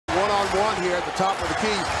one-on-one here at the top of the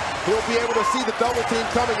key. He'll be able to see the double team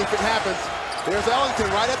coming if it happens. There's Ellington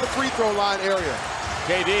right at the free throw line area.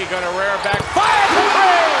 KD gonna rear back, fire for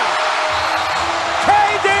three!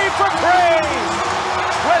 KD for three!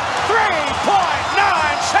 With 3.9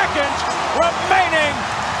 seconds remaining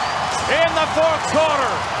in the fourth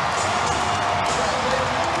quarter.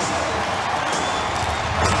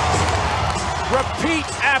 Repeat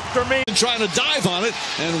after me. Trying to dive on it,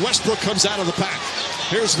 and Westbrook comes out of the pack.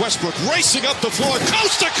 Here's Westbrook racing up the floor,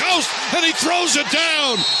 coast to coast, and he throws it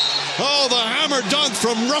down. Oh, the hammer dunk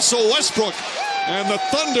from Russell Westbrook, and the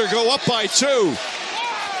Thunder go up by 2.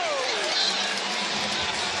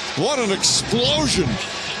 What an explosion.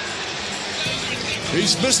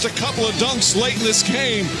 He's missed a couple of dunks late in this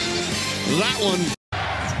game. That one.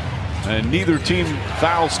 And neither team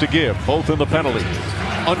fouls to give, both in the penalty.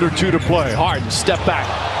 Under 2 to play. Harden, step back,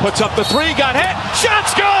 puts up the 3, got hit,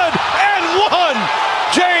 shot's good, and one!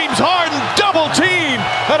 James Harden double team,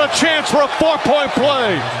 and a chance for a 4-point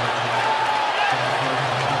play.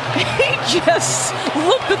 He just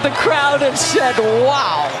looked at the crowd and said,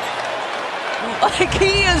 wow. Like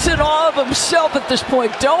he is in awe of himself at this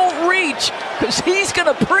point. Don't reach, because he's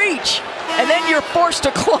going to preach, and then you're forced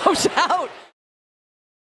to close out.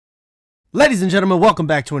 Ladies and gentlemen, welcome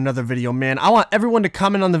back to another video, man. I want everyone to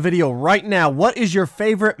comment on the video right now. What is your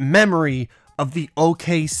favorite memory of the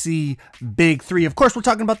OKC Big Three? Of course, we're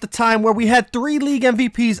talking about the time where we had 3 league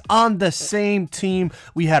MVPs on the same team.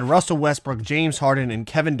 We had Russell Westbrook, James Harden, and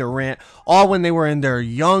Kevin Durant, all when they were in their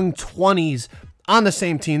young 20s on the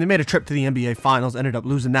same team. They made a trip to the NBA Finals, ended up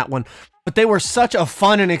losing that one. But they were such a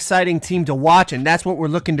fun and exciting team to watch, and that's what we're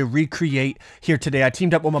looking to recreate here today. I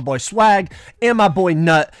teamed up with my boy Swag and my boy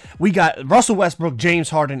Nut. We got Russell Westbrook,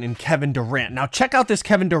 James Harden, and Kevin Durant. Now check out this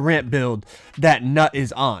Kevin Durant build that Nut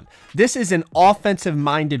is on. This is an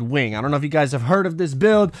offensive-minded wing. I don't know if you guys have heard of this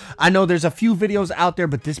build. I know there's a few videos out there,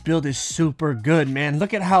 but this build is super good, man.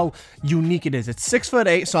 Look at how unique it is. It's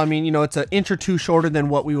 6'8", so I mean, you know, it's an inch or two shorter than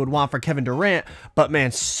what we would want for Kevin Durant, but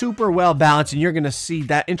man, super well balanced, and you're gonna see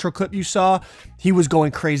that intro clip you saw. He was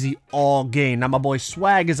going crazy all game. Now my boy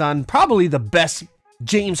Swag is on probably the best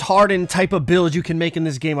James Harden type of build you can make in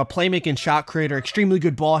this game. A playmaking shot creator, extremely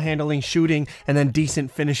good ball handling, shooting, and then decent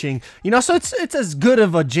finishing. You know, so it's as good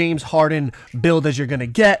of a James Harden build as you're gonna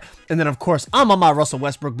get. And then of course I'm on my Russell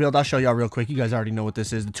Westbrook build. I'll show y'all real quick. You guys already know what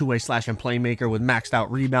this is, the two-way slashing playmaker with maxed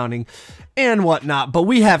out rebounding and whatnot. But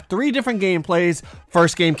we have 3 different gameplays.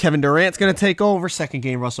 First game, Kevin Durant's gonna take over. Second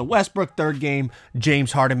game, Russell Westbrook. Third game,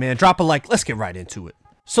 James Harden. Man, drop a like. Let's get right into it.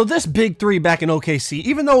 So this Big Three back in OKC,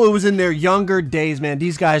 even though it was in their younger days, man,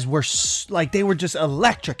 these guys were like, they were just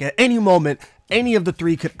electric. At any moment, any of the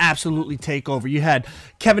 3 could absolutely take over. You had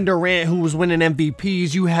Kevin Durant, who was winning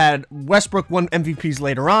MVPs. You had Westbrook won MVPs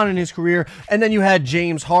later on in his career. And then you had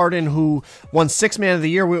James Harden, who won 6th Man of the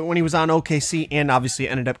Year when he was on OKC, and obviously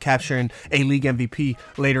ended up capturing a league MVP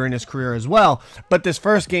later in his career as well. But this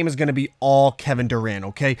first game is going to be all Kevin Durant,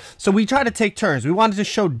 okay? So we try to take turns. We wanted to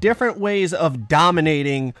show different ways of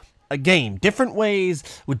dominating a game, different ways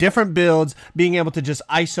with different builds, being able to just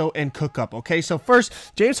ISO and cook up. Okay, so first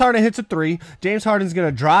James Harden hits a 3. James Harden's gonna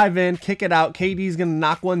drive in, kick it out. KD's gonna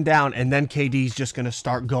knock one down, and then KD's just gonna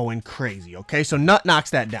start going crazy. Okay, so Nut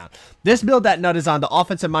knocks that down. This build that Nut is on, the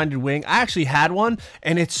offensive minded wing, I actually had one,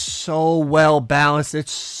 and it's so well balanced.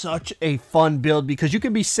 It's such a fun build because you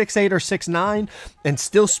can be 6'8" or 6'9" and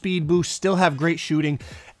still speed boost, still have great shooting.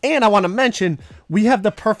 And I want to mention, we have the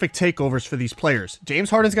perfect takeovers for these players. James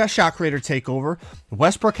Harden's got shot creator takeover,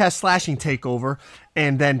 Westbrook has slashing takeover,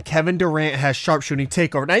 and then Kevin Durant has sharpshooting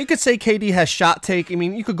takeover. Now you could say KD has shot take. I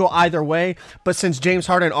mean, you could go either way, but since James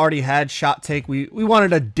Harden already had shot take, we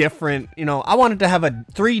wanted a different, you know, I wanted to have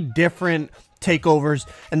 3 different takeovers,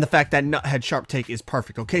 and the fact that Nut had sharp take is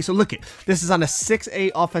perfect. Okay, so look it, this is on a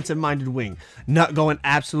 6'8" offensive minded wing. Nut going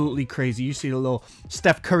absolutely crazy. You see the little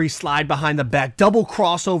Steph Curry slide behind the back, double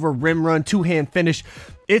crossover rim run, 2-hand finish.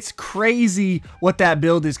 It's crazy what that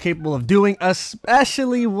build is capable of doing,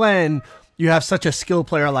 especially when you have such a skilled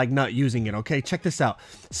player like Nut using it. Okay, check this out.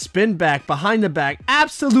 Spin back, behind the back,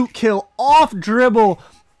 absolute kill, off dribble,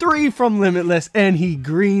 3 from Limitless, and he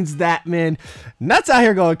greens that, man. Nuts out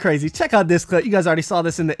here going crazy. Check out this clip. You guys already saw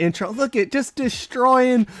this in the intro. Look at just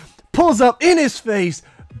destroying, pulls up in his face,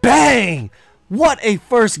 bang. What a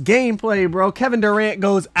first gameplay, bro. Kevin Durant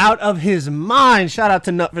goes out of his mind. Shout out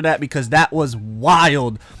to Nut for that, because that was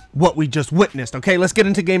wild what we just witnessed. Okay, let's get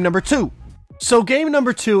into game number 2. So game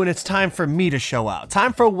number 2, and it's time for me to show out.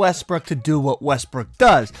 Time for Westbrook to do what Westbrook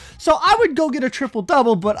does. So I would go get a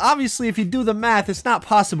triple-double, but obviously if you do the math, it's not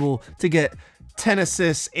possible to get 10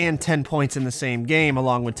 assists and 10 points in the same game,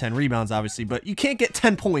 along with 10 rebounds, obviously, but you can't get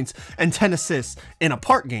 10 points and 10 assists in a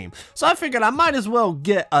park game. So I figured I might as well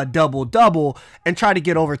get a double-double and try to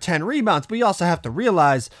get over 10 rebounds, but you also have to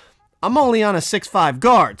realize I'm only on a 6'5"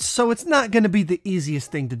 guard, so it's not going to be the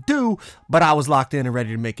easiest thing to do, but I was locked in and ready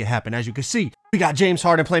to make it happen. As you can see, we got James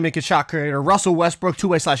Harden, playmaking shot creator, Russell Westbrook,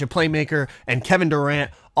 two-way slasher playmaker, and Kevin Durant,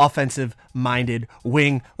 offensive-minded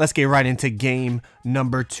wing. Let's get right into game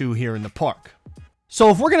number 2 here in the park. So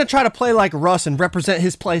if we're going to try to play like Russ and represent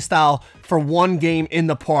his play style for one game in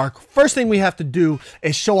the park, first thing we have to do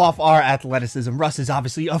is show off our athleticism. Russ is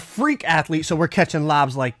obviously a freak athlete, so we're catching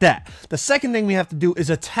lobs like that. The second thing we have to do is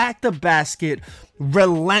attack the basket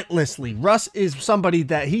relentlessly. Russ is somebody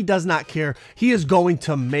that he does not care. He is going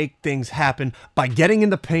to make things happen by getting in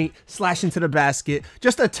the paint, slashing to the basket,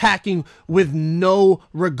 just attacking with no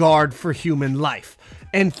regard for human life.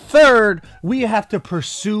 And third, we have to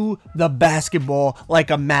pursue the basketball like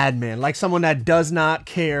a madman, like someone that does not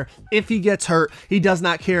care if he gets hurt. He does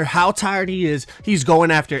not care how tired he is. He's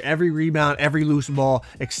going after every rebound, every loose ball,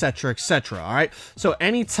 etc., etc. All right. So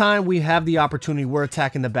anytime we have the opportunity, we're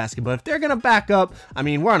attacking the basket. But if they're going to back up, I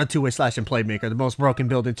mean, we're on a two-way slashing playmaker, the most broken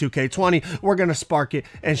build in 2K20. We're going to spark it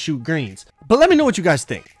and shoot greens. But let me know what you guys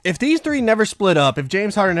think. If these three never split up, if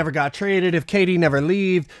James Harden never got traded, if KD never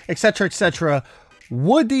left, etc., etc.,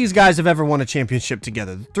 would these guys have ever won a championship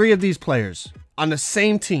together? The three of these players on the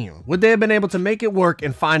same team, would they have been able to make it work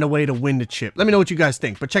and find a way to win the chip? Let me know what you guys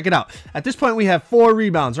think, but check it out. At this point, we have 4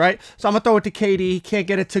 rebounds, right? So I'm going to throw it to KD. He can't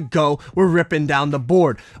get it to go. We're ripping down the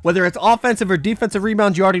board. Whether it's offensive or defensive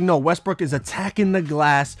rebounds, you already know Westbrook is attacking the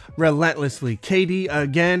glass relentlessly. KD,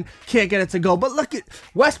 again, can't get it to go. But look at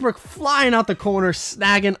Westbrook flying out the corner,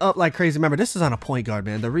 snagging up like crazy. Remember, this is on a point guard,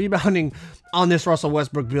 man. The rebounding on this Russell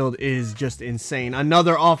Westbrook build is just insane.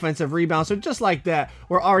 Another offensive rebound. So just like that,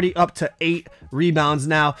 we're already up to 8 rebounds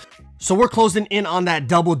now. So we're closing in on that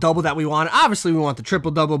double-double that we wanted. Obviously, we want the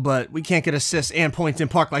triple-double, but we can't get assists and points in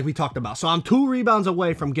park like we talked about. So I'm 2 rebounds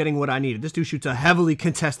away from getting what I needed. This dude shoots a heavily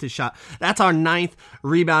contested shot. That's our 9th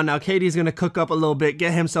rebound. Now, KD's going to cook up a little bit,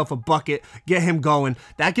 get himself a bucket, get him going.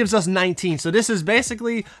 That gives us 19. So this is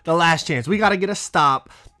basically the last chance. We got to get a stop,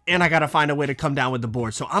 and I got to find a way to come down with the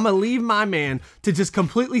board. So I'm going to leave my man to just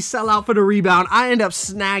completely sell out for the rebound. I end up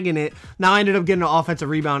snagging it. Now I ended up getting an offensive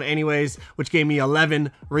rebound anyways, which gave me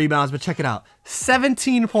 11 rebounds. But check it out.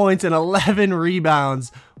 17 points and 11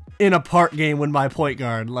 rebounds in a park game with my point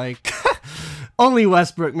guard. Like, only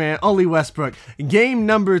Westbrook, man. Only Westbrook. Game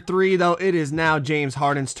number 3, though, it is now James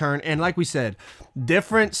Harden's turn. And like we said,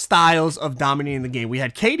 different styles of dominating the game. We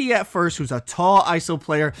had KD at first, who's a tall ISO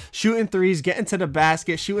player, shooting threes, getting to the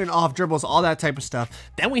basket, shooting off dribbles, all that type of stuff.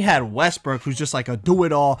 Then we had Westbrook, who's just like a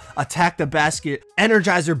do-it-all, attack the basket,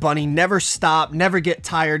 Energizer Bunny, never stop, never get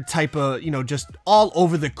tired type of, you know, just all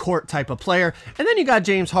over the court type of player. And then you got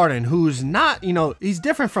James Harden, who's not, you know, he's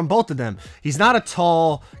different from both of them. He's not a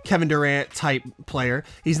tall Kevin Durant type player.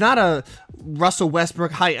 He's not a Russell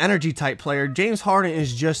Westbrook high energy type player. James Harden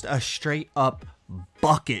is just a straight up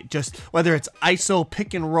bucket. Just whether it's ISO,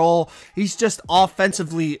 pick and roll, he's just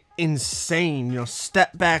offensively insane. You know,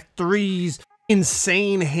 step back threes,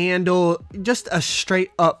 insane handle, just a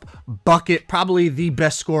straight up bucket. Probably the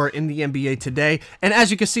best scorer in the NBA today. And as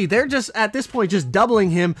you can see, they're just at this point just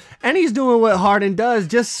doubling him, and he's doing what Harden does,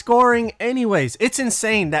 just scoring anyways. It's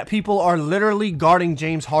insane that people are literally guarding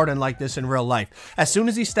James Harden like this in real life. As soon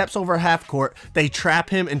as he steps over half court, they trap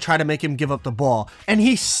him and try to make him give up the ball, and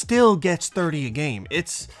he still gets 30 a game.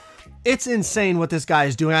 It's insane what this guy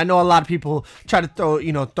is doing. I know a lot of people try to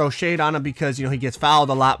throw shade on him because, you know, he gets fouled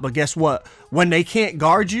a lot, but guess what? When they can't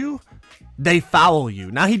guard you, they foul you.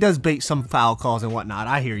 Now, he does bait some foul calls and whatnot.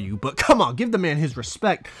 I hear you, but come on, give the man his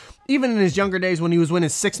respect. Even in his younger days when he was winning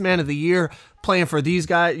 6th man of the year, playing for these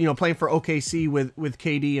guys, you know, playing for OKC with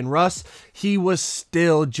KD and Russ, he was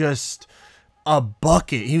still just a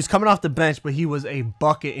bucket. He was coming off the bench, but he was a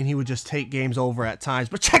bucket, and he would just take games over at times.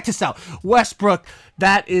 But check this out. Westbrook,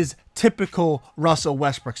 that is typical Russell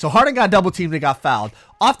Westbrook. So Harden got double teamed and got fouled.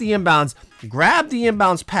 Off the inbounds, grab the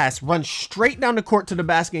inbounds pass, run straight down the court to the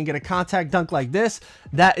basket and get a contact dunk like this.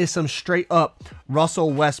 That is some straight up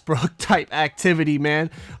Russell Westbrook type activity,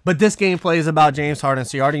 man. But this gameplay is about James Harden,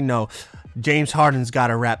 so you already know James Harden's got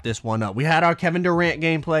to wrap this one up. We had our Kevin Durant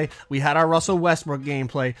gameplay. We had our Russell Westbrook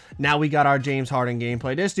gameplay. Now we got our James Harden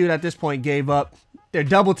gameplay. This dude at this point gave up. They're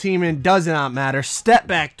double teaming. Does not matter. Step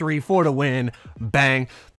back 3 for the win. Bang.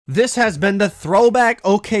 This has been the Throwback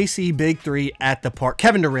OKC Big 3 at the park.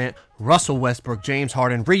 Kevin Durant, Russell Westbrook, James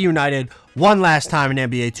Harden reunited one last time in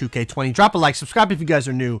NBA 2K20. Drop a like. Subscribe if you guys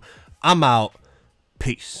are new. I'm out.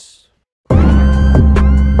 Peace.